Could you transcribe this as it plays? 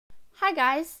Hi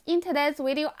guys, in today's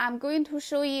video I'm going to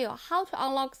show you how to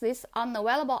unlock this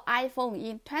unavailable iPhone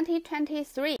in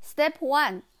 2023. Step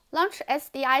 1. Launch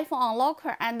SD iPhone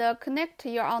Unlocker and connect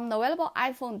your unavailable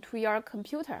iPhone to your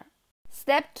computer.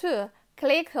 Step 2.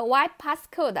 Click White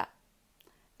Passcode.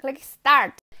 Click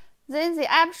Start. Then the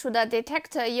app should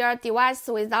detect your device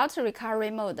without recovery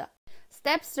mode.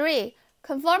 Step 3.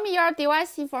 Confirm your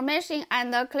device information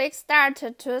and click Start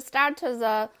to start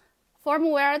the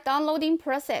firmware downloading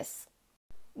process.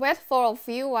 Wait for a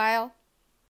few while.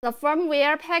 The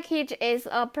firmware package is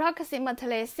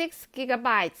approximately 6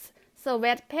 GB, so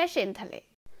wait patiently.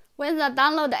 When the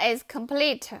download is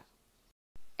complete,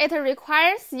 it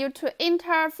requires you to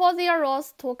enter 4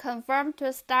 zeros to confirm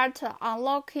to start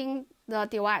unlocking the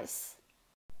device.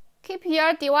 Keep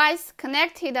your device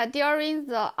connected during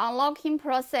the unlocking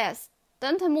process.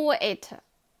 Don't move it.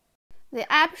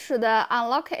 The app should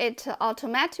unlock it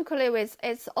automatically with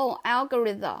its own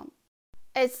algorithm.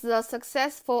 It's the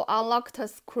successful unlocked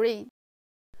screen.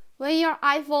 When your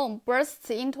iPhone bursts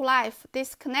into life,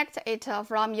 disconnect it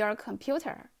from your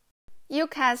computer. You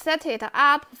can set it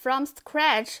up from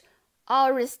scratch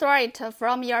or restore it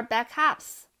from your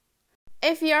backups.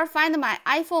 If your Find My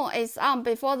iPhone is on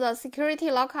before the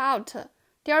security lockout,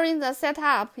 during the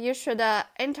setup, you should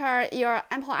enter your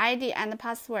Apple ID and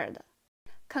password.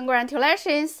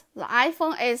 Congratulations! The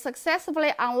iPhone is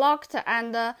successfully unlocked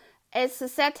and it's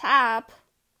set up.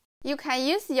 You can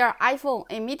use your iPhone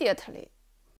immediately.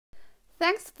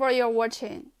 Thanks for your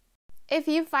watching. If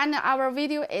you find our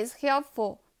video is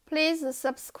helpful, please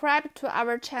subscribe to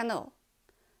our channel.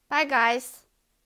 Bye guys!